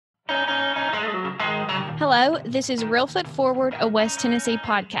Hello, this is Real Foot Forward, a West Tennessee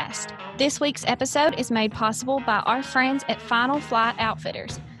podcast. This week's episode is made possible by our friends at Final Flight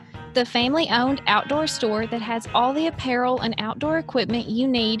Outfitters, the family-owned outdoor store that has all the apparel and outdoor equipment you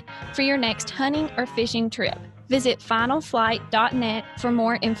need for your next hunting or fishing trip. Visit finalflight.net for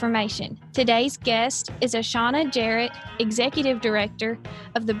more information. Today's guest is Achana Jarrett, Executive Director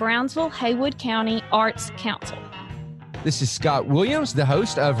of the Brownsville-Haywood County Arts Council. This is Scott Williams, the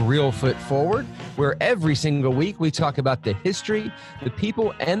host of Real Foot Forward, where every single week we talk about the history, the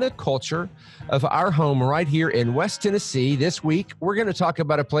people, and the culture of our home right here in West Tennessee. This week, we're going to talk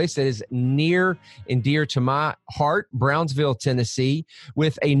about a place that is near and dear to my heart, Brownsville, Tennessee,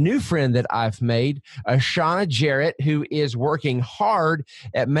 with a new friend that I've made, Achana Jarrett, who is working hard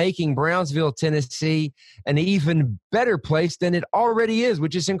at making Brownsville, Tennessee an even better place than it already is,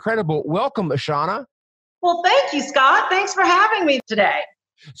 which is incredible. Welcome, Achana. Well, thank you, Scott. Thanks for having me today.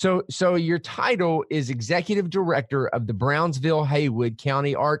 So your title is Executive Director of the Brownsville-Haywood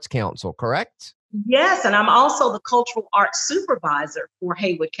County Arts Council, correct? Yes, and I'm also the Cultural Arts Supervisor for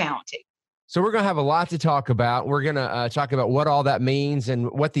Haywood County. So we're going to have a lot to talk about. We're going to talk about what all that means and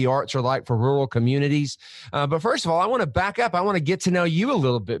what the arts are like for rural communities. But first of all, I want to back up. I want to get to know you a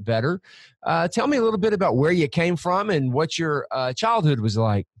little bit better. Tell me a little bit about where you came from and what your childhood was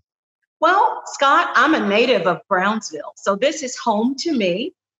like. Well, Scott, I'm a native of Brownsville, so this is home to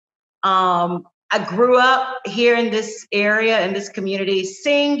me. I grew up here in this area, in this community,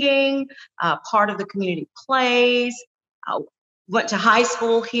 singing, part of the community plays. Went to high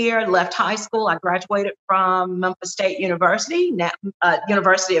school here, left high school. I graduated from Memphis State University,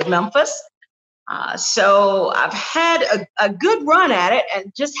 University of Memphis. So I've had a good run at it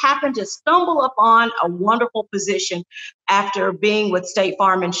and just happened to stumble upon a wonderful position after being with State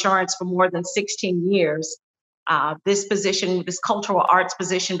Farm Insurance for more than 16 years. This position, this cultural arts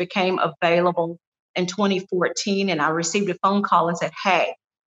position, became available in 2014, and I received a phone call and said, hey,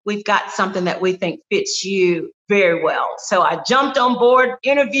 we've got something that we think fits you very well. So I jumped on board,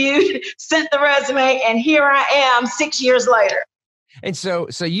 interviewed, sent the resume, and here I am 6 years later. And so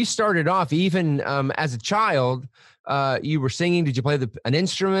you started off even as a child, you were singing. Did you play an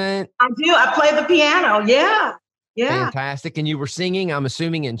instrument? I do. I play the piano. Yeah. Fantastic. And you were singing, I'm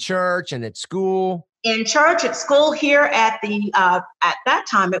assuming, in church and at school? In church, at school here at that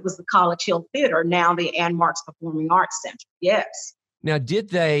time, it was the College Hill Theater, now the Ann Marks Performing Arts Center. Yes. Now, did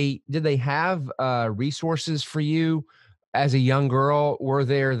they have resources for you as a young girl? Were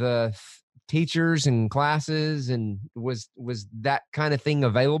there the teachers and classes, and was that kind of thing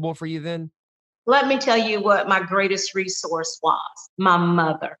available for you then? Let me tell you what my greatest resource was. My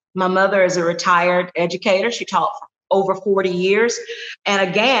mother. My mother is a retired educator. She taught for over 40 years. And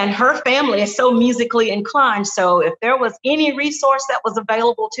again, her family is so musically inclined. So if there was any resource that was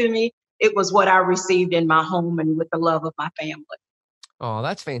available to me, it was what I received in my home and with the love of my family. Oh,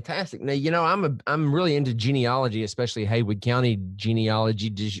 that's fantastic. Now, I'm really into genealogy, especially Haywood County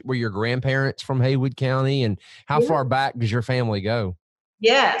genealogy. Were your grandparents from Haywood County, and how far back does your family go?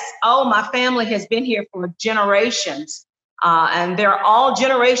 Yes. Oh, my family has been here for generations. And they're all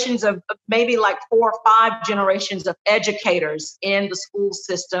generations of maybe like 4 or 5 generations of educators in the school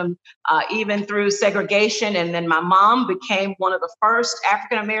system, even through segregation. And then my mom became one of the first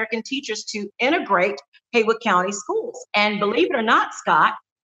African-American teachers to integrate Haywood County schools. And believe it or not, Scott,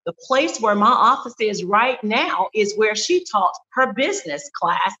 the place where my office is right now is where she taught her business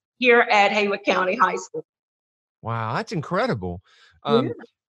class here at Haywood County High School. Wow, that's incredible.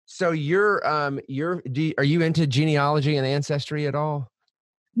 So are you into genealogy and ancestry at all?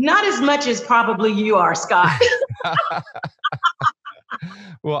 Not as much as probably you are, Scott.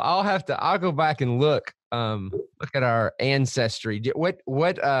 Well, I'll go back and look at our ancestry.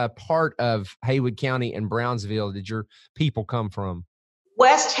 What part of Haywood County and Brownsville did your people come from?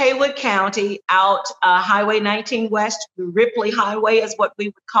 West Haywood County, out Highway 19 West, the Ripley Highway is what we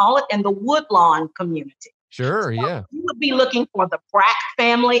would call it, and the Woodlawn community. Sure, so yeah. You would be looking for the Brack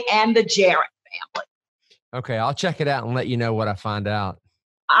family and the Jarrett family. Okay, I'll check it out and let you know what I find out.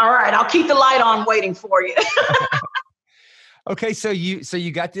 All right, I'll keep the light on waiting for you. Okay, so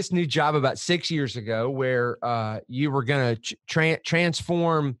you got this new job about 6 years ago where you were going to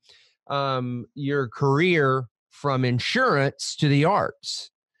transform your career from insurance to the arts.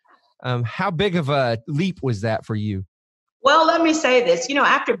 How big of a leap was that for you? Well, let me say this.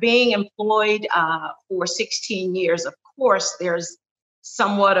 After being employed for 16 years, of course, there's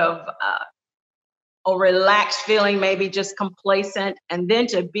somewhat of a relaxed feeling, maybe just complacent, and then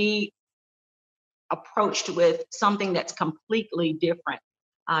to be approached with something that's completely different,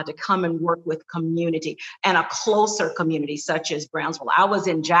 to come and work with community and a closer community such as Brownsville. I was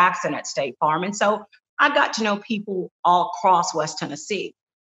in Jackson at State Farm, and so I got to know people all across West Tennessee.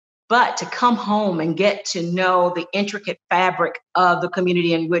 But to come home and get to know the intricate fabric of the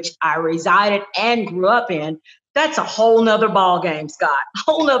community in which I resided and grew up in, that's a whole nother ball game, Scott, a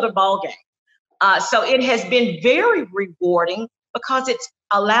whole nother ball game. So it has been very rewarding because it's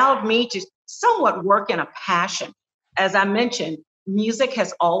allowed me to somewhat work in a passion. As I mentioned, music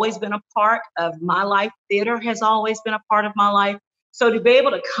has always been a part of my life. Theater has always been a part of my life. So to be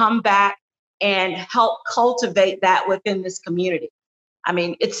able to come back and help cultivate that within this community, I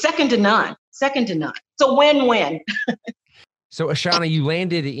mean, it's second to none, second to none. It's a win-win. So, Achana, you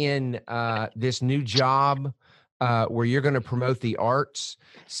landed in this new job where you're going to promote the arts.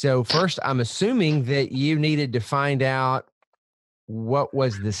 So first, I'm assuming that you needed to find out what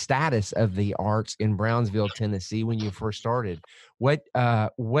was the status of the arts in Brownsville, Tennessee when you first started.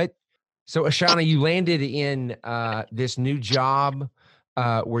 So, Achana, you landed in this new job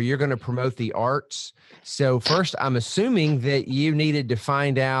where you're going to promote the arts. So first, I'm assuming that you needed to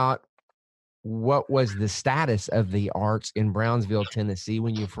find out what was the status of the arts in Brownsville, Tennessee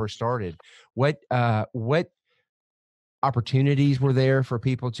when you first started. What opportunities were there for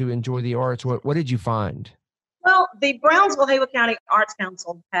people to enjoy the arts? What did you find? Well, the Brownsville-Haywood County Arts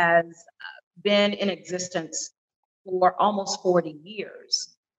Council has been in existence for almost 40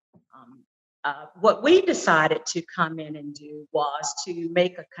 years. What we decided to come in and do was to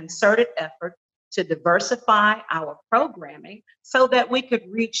make a concerted effort to diversify our programming so that we could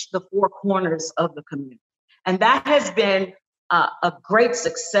reach the four corners of the community. And that has been a great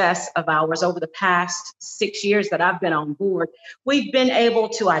success of ours over the past 6 years that I've been on board. We've been able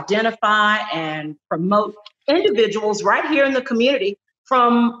to identify and promote individuals right here in the community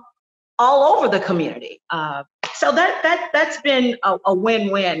from all over the community. So that's been a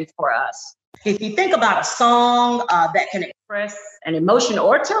win-win for us. If you think about a song that can express an emotion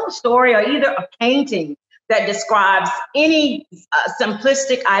or tell a story, or either a painting that describes any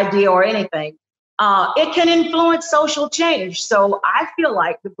simplistic idea or anything, it can influence social change. So I feel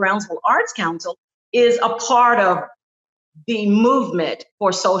like the Brownsville Arts Council is a part of the movement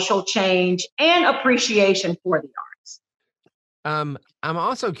for social change and appreciation for the arts. I'm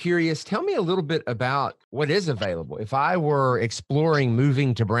also curious, tell me a little bit about what is available. If I were exploring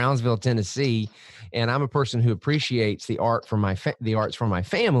moving to Brownsville, Tennessee, and I'm a person who appreciates the arts from my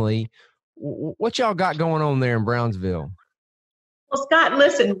family, what y'all got going on there in Brownsville? Well, Scott,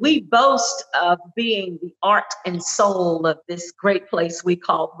 listen, we boast of being the art and soul of this great place we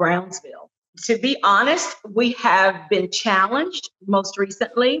call Brownsville. To be honest, we have been challenged most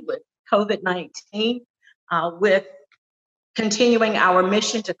recently with COVID-19, with continuing our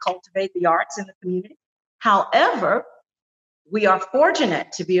mission to cultivate the arts in the community. However, we are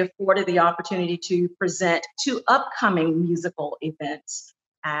fortunate to be afforded the opportunity to present two upcoming musical events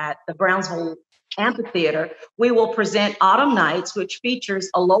at the Brownsville Amphitheater. We will present Autumn Nights, which features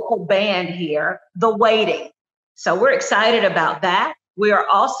a local band here, The Waiting. So we're excited about that. We are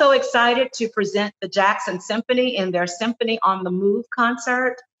also excited to present the Jackson Symphony in their Symphony on the Move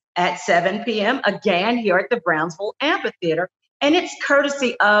concert at 7 p.m., again here at the Brownsville Amphitheater. And it's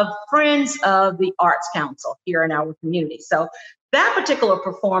courtesy of Friends of the Arts Council here in our community. So that particular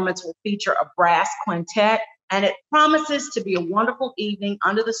performance will feature a brass quintet, and it promises to be a wonderful evening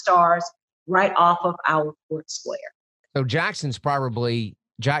under the stars right off of our Court Square. So Jackson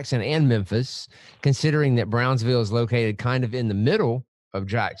and Memphis, considering that Brownsville is located kind of in the middle of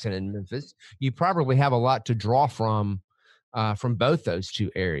Jackson and Memphis, you probably have a lot to draw from both those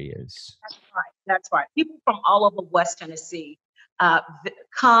two areas. That's right. People from all over West Tennessee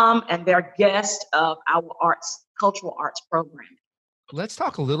come and they're guests of our cultural arts programming. Let's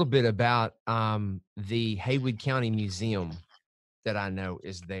talk a little bit about the Haywood County Museum that I know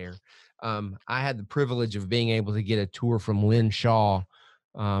is there. I had the privilege of being able to get a tour from Lynn Shaw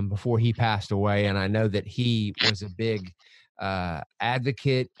before he passed away, and I know that he was a big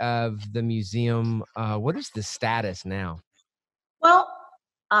advocate of the museum. What is the status now? Well,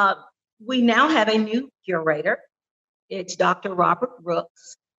 we now have a new curator. It's Dr. Robert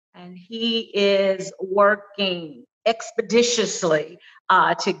Brooks, and he is working expeditiously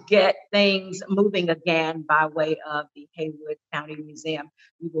to get things moving again by way of the Haywood County Museum.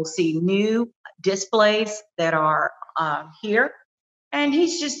 You will see new displays that are here, and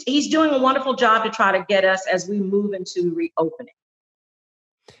he's doing a wonderful job to try to get us as we move into reopening.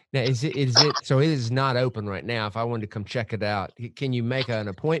 Now, is it so it is not open right now? If I wanted to come check it out, can you make an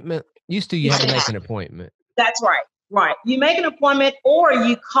appointment? Used to, you had to make an appointment. That's right. Right. You make an appointment or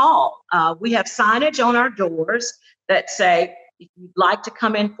you call. We have signage on our doors that say, if you'd like to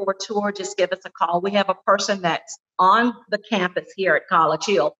come in for a tour, just give us a call. We have a person that's on the campus here at College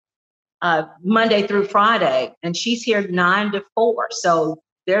Hill Monday through Friday, and she's here 9 to 4. So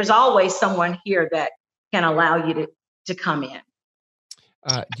there's always someone here that can allow you to come in.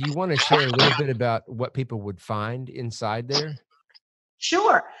 Do you want to share a little bit about what people would find inside there?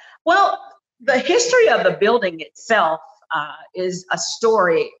 Sure. Well, the history of the building itself is a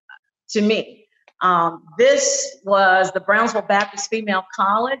story to me. This was the Brownsville Baptist Female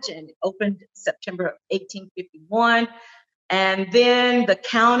College, and it opened September of 1851. And then the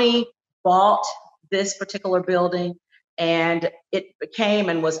county bought this particular building, and it became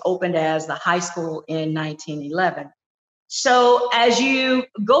and was opened as the high school in 1911. So as you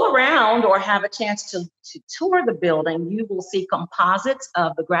go around or have a chance to tour the building, you will see composites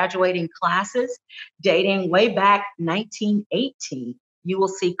of the graduating classes dating way back 1918. You will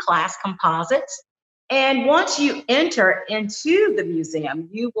see class composites. And once you enter into the museum,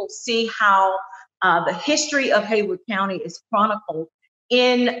 you will see how the history of Haywood County is chronicled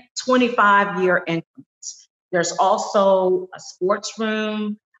in 25-year increments. There's also a sports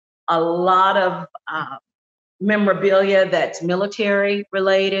room, a lot of memorabilia that's military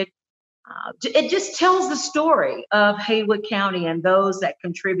related. It just tells the story of Haywood County and those that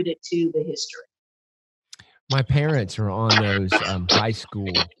contributed to the history. My parents are on those high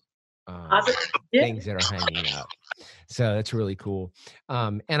school things that are hanging up. So that's really cool.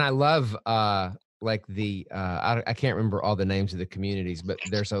 And I love like I can't remember all the names of the communities, but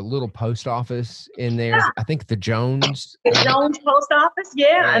there's a little post office in there. Yeah. I think the Jones. The Jones post office,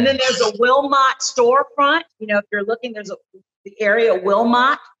 yeah. And then there's a Wilmot storefront. You know, if you're looking, there's the area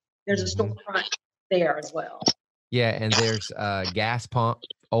Wilmot. There's a storefront there as well. Yeah, and there's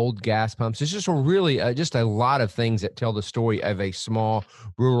old gas pumps. It's just just a lot of things that tell the story of a small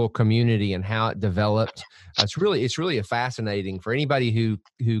rural community and how it developed. It's really fascinating for anybody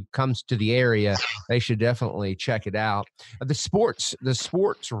who comes to the area. They should definitely check it out. The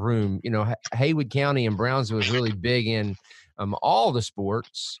sports room, you know, Haywood County and Brownsville is really big in all the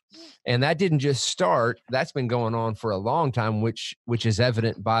sports, and that didn't just start. That's been going on for a long time, which is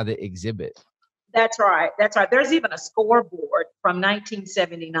evident by the exhibit. That's right. There's even a scoreboard from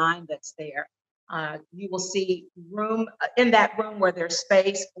 1979 that's there. You will see room in that room where there's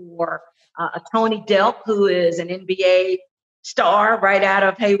space for a Tony Delp, who is an NBA star right out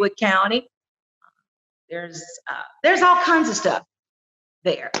of Haywood County. There's all kinds of stuff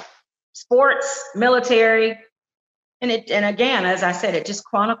there. Sports, military, and again, as I said, it just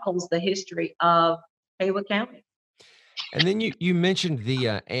chronicles the history of Haywood County. And then you mentioned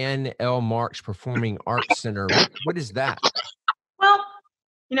the Ann L. Marks Performing Arts Center. What is that? Well,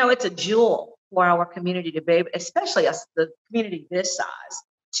 you know, it's a jewel for our community to be able, especially us, the community this size,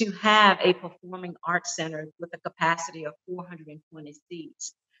 to have a performing arts center with a capacity of 420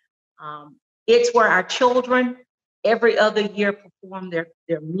 seats. It's where our children every other year perform their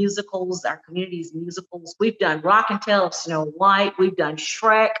musicals, our community's musicals. We've done Rock and Tale of Snow White. We've done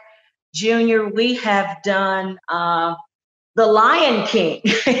Shrek Junior. We have done The Lion King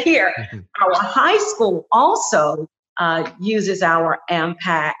here. Our high school also uses our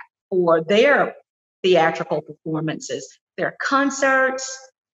AMPAC for their theatrical performances, their concerts.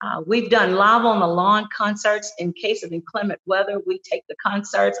 We've done live on the lawn concerts. In case of inclement weather, we take the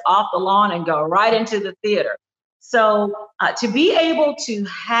concerts off the lawn and go right into the theater. So to be able to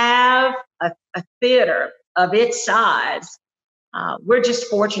have a theater of its size, we're just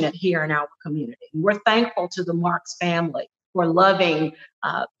fortunate here in our community. We're thankful to the Marks family for loving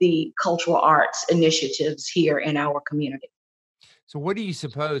the cultural arts initiatives here in our community. So what do you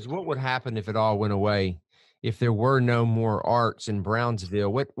suppose, what would happen if it all went away? If there were no more arts in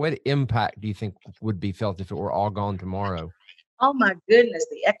Brownsville, what impact do you think would be felt if it were all gone tomorrow? Oh my goodness,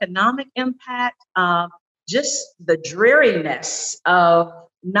 the economic impact, just the dreariness of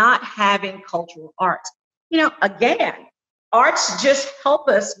not having cultural arts. You know, again, arts just help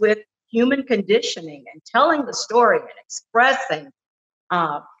us with human conditioning and telling the story and expressing.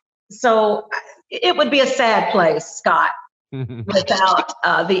 So it would be a sad place, Scott, without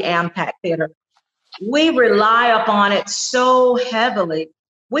the AMPAC Theater. We rely upon it so heavily.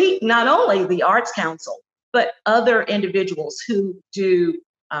 We, not only the Arts Council, but other individuals who do,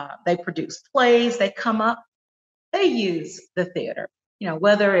 they produce plays, they come up, they use the theater. You know,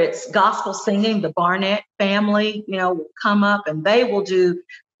 whether it's gospel singing, the Barnett family, you know, will come up and they will do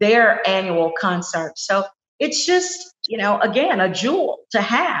their annual concert. So it's just, you know, again, a jewel to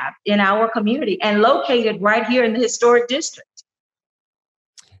have in our community and located right here in the historic district.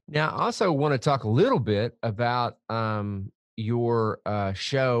 Now, I also want to talk a little bit about your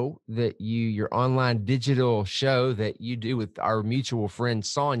show that your online digital show that you do with our mutual friend,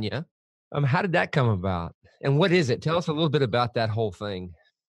 Sonia. How did that come about? And what is it? Tell us a little bit about that whole thing.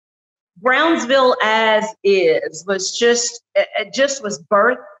 Brownsville as is was just, it just was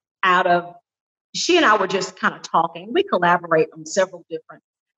birthed out of, she and I were just kind of talking. We collaborate on several different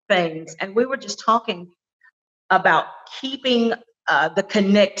things, and we were just talking about keeping the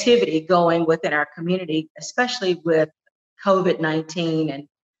connectivity going within our community, especially with COVID-19,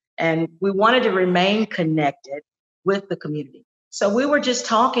 and we wanted to remain connected with the community. So we were just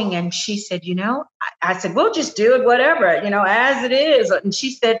talking, and she said, I said, we'll just do it, whatever, as it is. And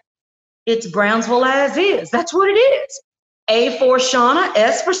she said, it's Brownsville as is. That's what it is. A for Shauna,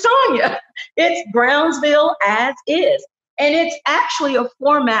 S for Sonia. It's Brownsville as is. And it's actually a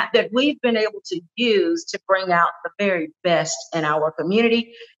format that we've been able to use to bring out the very best in our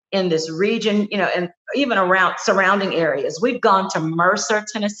community, in this region, and even around surrounding areas. We've gone to Mercer,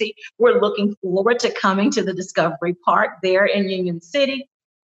 Tennessee. We're looking forward to coming to the Discovery Park there in Union City.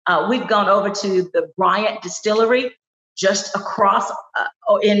 We've gone over to the Bryant Distillery just across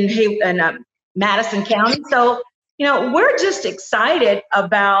in Madison County. So, we're just excited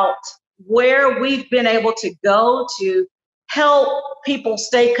about where we've been able to go to help people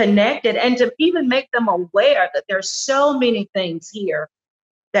stay connected and to even make them aware that there's so many things here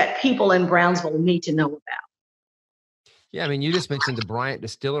that people in Brownsville need to know about. Yeah, I mean, you just mentioned the Bryant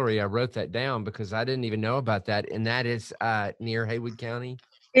Distillery. I wrote that down because I didn't even know about that. And that is near Haywood County.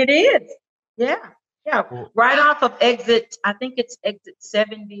 It is. Yeah. Well, Right off of exit, I think it's exit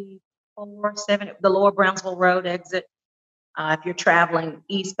 74, the Lower Brownsville Road exit. If you're traveling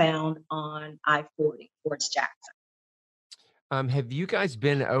eastbound on I-40 towards Jackson. have you guys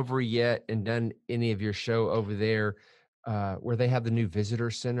been over yet and done any of your show over there where they have the new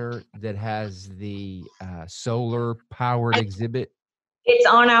visitor center that has the solar powered exhibit? It's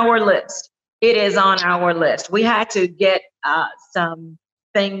on our list. It is on our list. We had to get some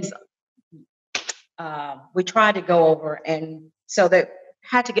things we tried to go over, and so they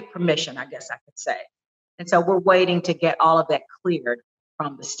had to get permission, I guess I could say. And so we're waiting to get all of that cleared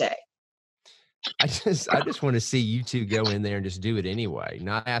from the state. I just want to see you two go in there and just do it anyway,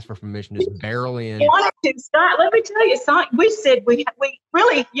 not ask for permission, just barrel in. Wanted to, Scott, let me tell you something. We said we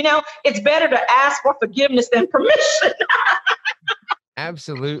really, it's better to ask for forgiveness than permission.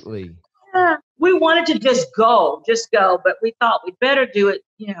 Absolutely. Yeah, we wanted to just go, but we thought we'd better do it,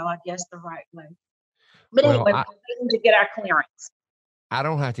 I guess the right way. But anyway, we're waiting to get our clearance. I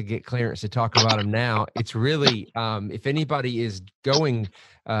don't have to get clearance to talk about them now. It's really, if anybody is going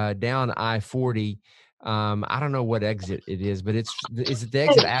down I-40, I don't know what exit it is, but is it the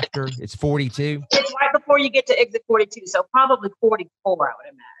exit after? It's 42? It's right before you get to exit 42, so probably 44, I would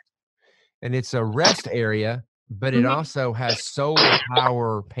imagine. And it's a rest area, but it also has solar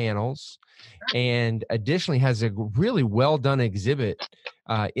power panels, and additionally has a really well done exhibit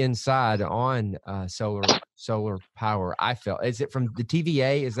inside on solar power. I felt, is it from the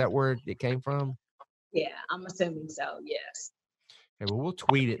TVA? Is that where it came from? Yeah, I'm assuming so. Yes. Okay, well, we'll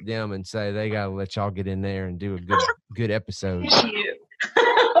tweet at them and say they got to let y'all get in there and do a good episode. Thank you.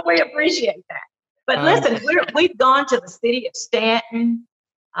 We appreciate that. But listen, we've gone to the city of Stanton.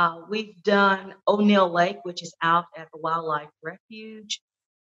 We've done O'Neill Lake, which is out at the Wildlife Refuge.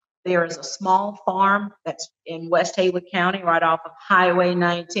 There is a small farm that's in West Haywood County, right off of Highway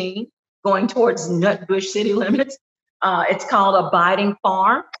 19, going towards Nutbush city limits. It's called Abiding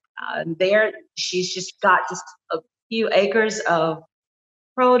Farm. There, she's just got just a few acres of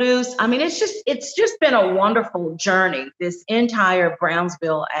produce. I mean, it's just been a wonderful journey, this entire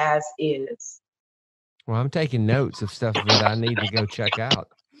Brownsville as is. Well, I'm taking notes of stuff that I need to go check out.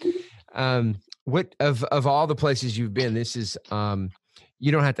 What of all the places you've been, this is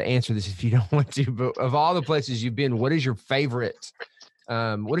you don't have to answer this if you don't want to, but of all the places you've been, what is your favorite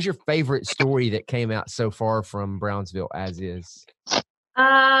story that came out so far from Brownsville as is?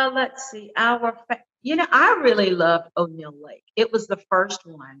 Let's see. I really loved O'Neill Lake. It was the first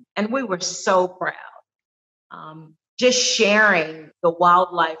one, and we were so proud. Just sharing the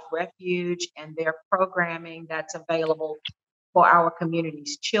Wildlife Refuge and their programming that's available for our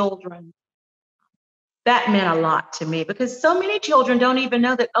community's children. That meant a lot to me because so many children don't even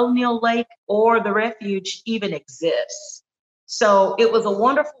know that O'Neill Lake or the refuge even exists. So it was a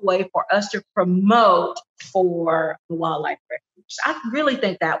wonderful way for us to promote for the Wildlife Refuge. I really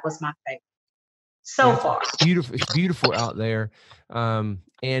think that was my favorite so far. It's beautiful out there.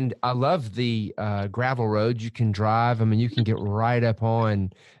 And I love the gravel roads you can drive. I mean, you can get right up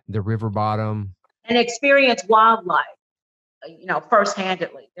on the river bottom and experience wildlife,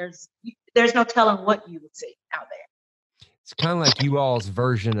 first-handedly. There's no telling what you would see out there. It's kind of like you all's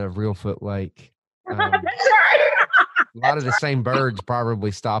version of Reelfoot Lake. That's right. A lot of the same birds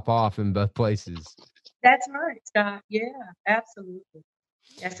probably stop off in both places. That's right, Scott. Yeah, absolutely.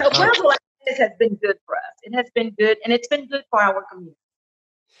 Yeah, so Brownsville has been good for us. It has been good, and it's been good for our community.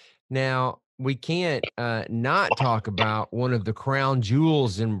 Now, we can't not talk about one of the crown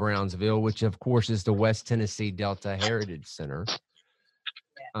jewels in Brownsville, which, of course, is the West Tennessee Delta Heritage Center,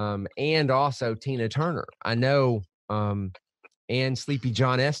 and also Tina Turner. I know, and Sleepy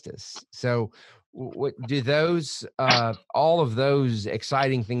John Estes. So, what do those, all of those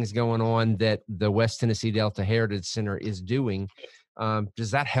exciting things going on that the West Tennessee Delta Heritage Center is doing,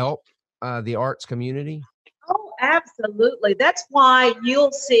 does that help the arts community? Oh, absolutely. That's why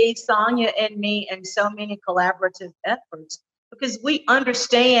you'll see Sonia and me in so many collaborative efforts, because we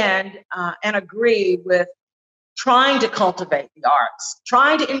understand and agree with trying to cultivate the arts,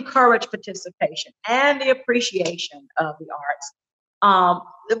 trying to encourage participation and the appreciation of the arts.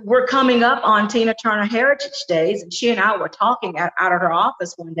 We're coming up on Tina Turner Heritage Days, and she and I were talking out of her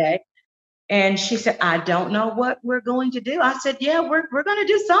office one day, and she said, I don't know what we're going to do. I said, yeah, we're going to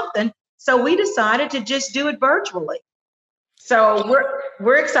do something. So we decided to just do it virtually. So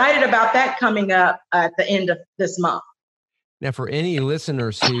we're excited about that coming up at the end of this month. Now, for any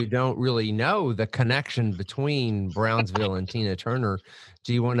listeners who don't really know the connection between Brownsville and Tina Turner,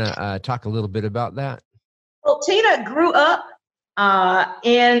 do you want to talk a little bit about that? Well, Tina grew up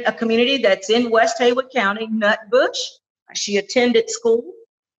in a community that's in West Haywood County, Nutbush. She attended school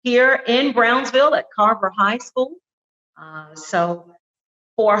here in Brownsville at Carver High School. So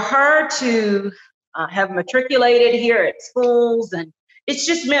for her to have matriculated here at schools, and it's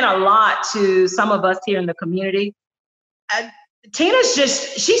just meant a lot to some of us here in the community.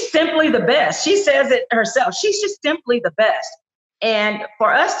 She's simply the best. She says it herself. She's just simply the best. And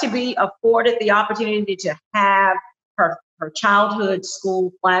for us to be afforded the opportunity to have her childhood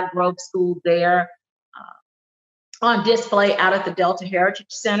school, Flag Grove School there on display out at the Delta Heritage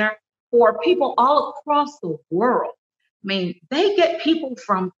Center for people all across the world. I mean, they get people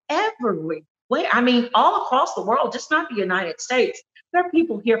from everywhere. I mean, all across the world, just not the United States. There are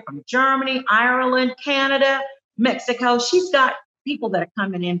people here from Germany, Ireland, Canada, Mexico. She's got people that are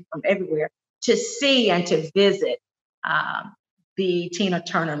coming in from everywhere to see and to visit the Tina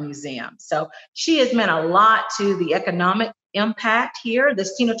Turner Museum. So she has meant a lot to the economic impact here.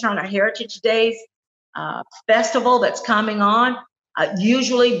 This Tina Turner Heritage Days festival that's coming on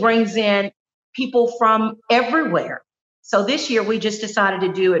usually brings in people from everywhere. So this year we just decided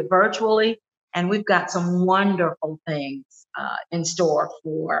to do it virtually, and we've got some wonderful things in store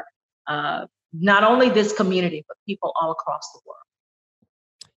for not only this community, but people all across the world.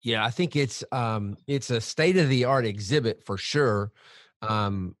 Yeah, I think it's a state-of-the-art exhibit for sure.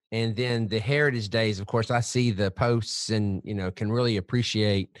 And then the Heritage Days, of course, I see the posts and, can really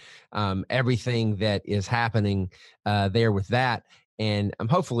appreciate everything that is happening there with that. And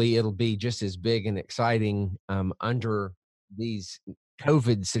hopefully it'll be just as big and exciting under these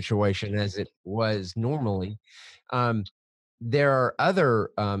COVID situation as it was normally. There are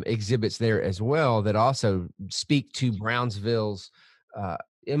other exhibits there as well that also speak to Brownsville's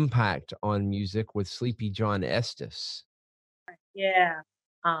impact on music with Sleepy John Estes. Yeah.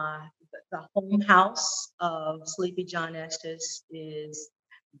 The home house of Sleepy John Estes is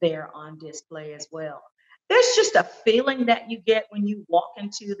there on display as well. There's just a feeling that you get when you walk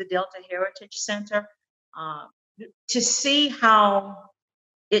into the Delta Heritage Center to see how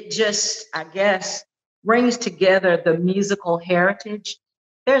it just, I guess, brings together the musical heritage.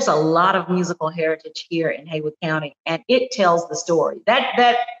 There's a lot of musical heritage here in Haywood County, and it tells the story.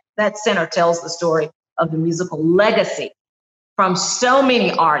 That center tells the story of the musical legacy from so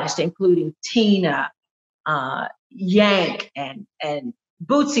many artists, including Tina, Yank, and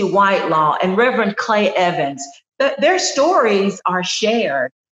Bootsy Whitelaw, and Reverend Clay Evans. Their stories are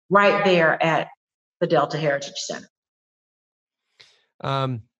shared right there at the Delta Heritage Center.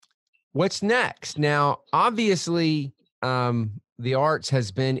 What's next? Now, obviously, the arts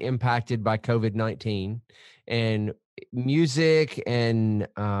has been impacted by COVID-19, and music and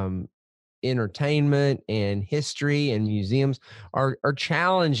entertainment and history and museums are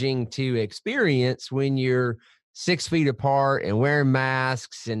challenging to experience when you're 6 feet apart and wearing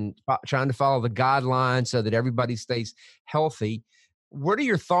masks and trying to follow the guidelines so that everybody stays healthy. What are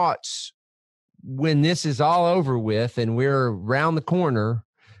your thoughts when this is all over with and we're around the corner?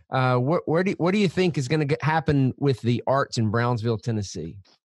 What do you think is going to happen with the arts in Brownsville, Tennessee?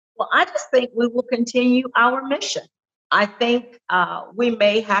 Well, I just think we will continue our mission. I think we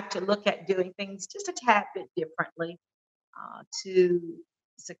may have to look at doing things just a tad bit differently to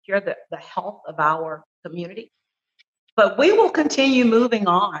secure the health of our community. But we will continue moving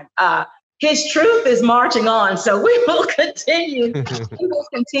on. His truth is marching on, so we will continue. We will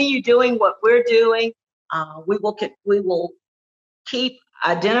continue doing what we're doing. We will keep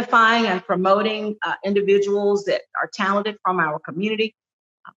identifying and promoting individuals that are talented from our community.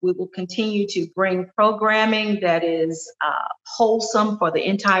 We will continue to bring programming that is wholesome for the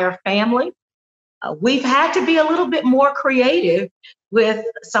entire family. We've had to be a little bit more creative with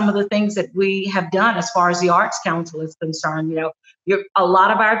some of the things that we have done as far as the Arts Council is concerned. A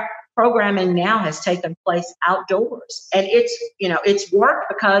lot of our programming now has taken place outdoors, and it's worked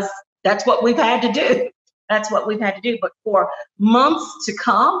because that's what we've had to do. That's what we've had to do. But for months to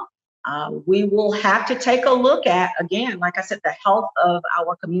come, we will have to take a look at, again, like I said, the health of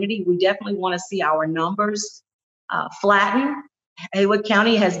our community. We definitely want to see our numbers flatten. Haywood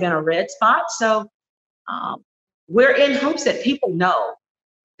County has been a red spot. So we're in hopes that people know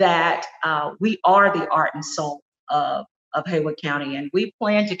that we are the art and soul of Haywood County. And we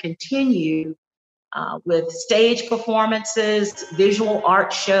plan to continue with stage performances, visual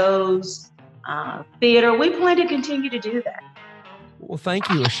art shows, theater. We plan to continue to do that. Well, thank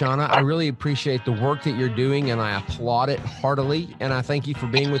you, Achana. I really appreciate the work that you're doing, and I applaud it heartily. And I thank you for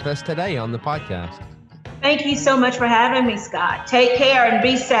being with us today on the podcast. Thank you so much for having me, Scott. Take care and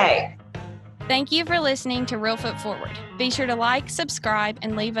be safe. Thank you for listening to Real Foot Forward. Be sure to like, subscribe,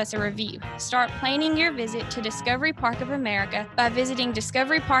 and leave us a review. Start planning your visit to Discovery Park of America by visiting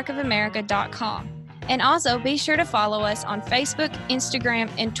discoveryparkofamerica.com. And also be sure to follow us on Facebook,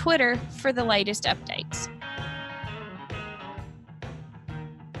 Instagram, and Twitter for the latest updates.